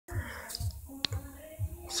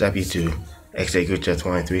What's up YouTube?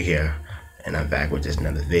 XAKucha23 here, and I'm back with just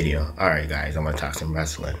another video. Alright guys, I'm gonna talk some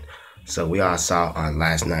wrestling. So we all saw on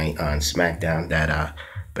last night on SmackDown that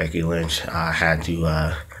Becky Lynch had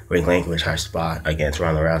to relinquish her spot against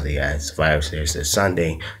Ronda Rousey at Survivor Series this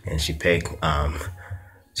Sunday, and she picked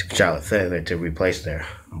Charlotte Flair to replace her.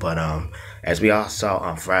 But as we all saw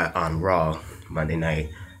on Raw Monday night,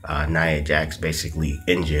 Nia Jax basically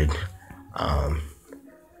injured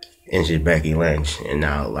Becky Lynch, and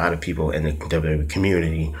now a lot of people in the WWE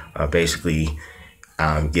community are basically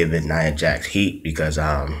giving Nia Jax heat because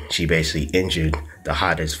she basically injured the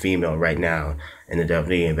hottest female right now in the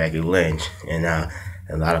WWE, and Becky Lynch, and a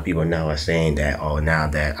lot of people now are saying that now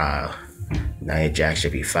that Nia Jax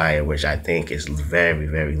should be fired, which I think is very,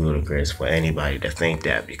 very ludicrous for anybody to think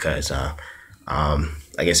that, because like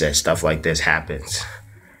I said, stuff like this happens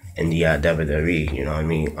in the WWE, you know what I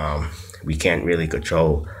mean? We can't really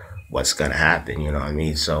control what's gonna happen, you know what I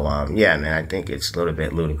mean? So yeah, man, I think it's a little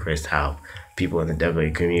bit ludicrous how people in the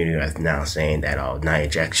WWE community are now saying that Nia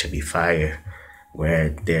Jax should be fired,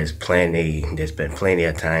 where there's been plenty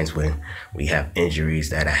of times when we have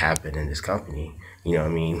injuries that have happened in this company. You know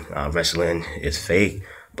what I mean? Wrestling is fake,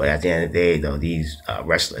 but at the end of the day, though, these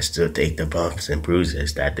wrestlers still take the bumps and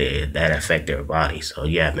bruises that affect their body. So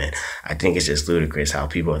yeah, man, I think it's just ludicrous how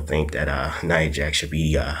people think that Nia Jax should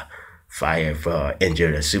be fired for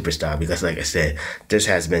injured a superstar, because like I said, this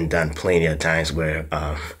has been done plenty of times where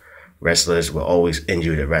wrestlers will always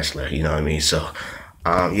injure the wrestler, you know what I mean? So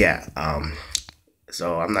yeah,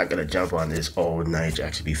 so I'm not gonna jump on this Nia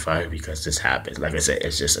Jax should be fired, because this happens. Like I said,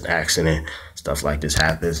 it's just an accident. Stuff like this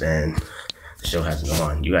happens, and the show has to go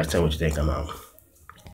on. You guys tell me what you think. I'm out.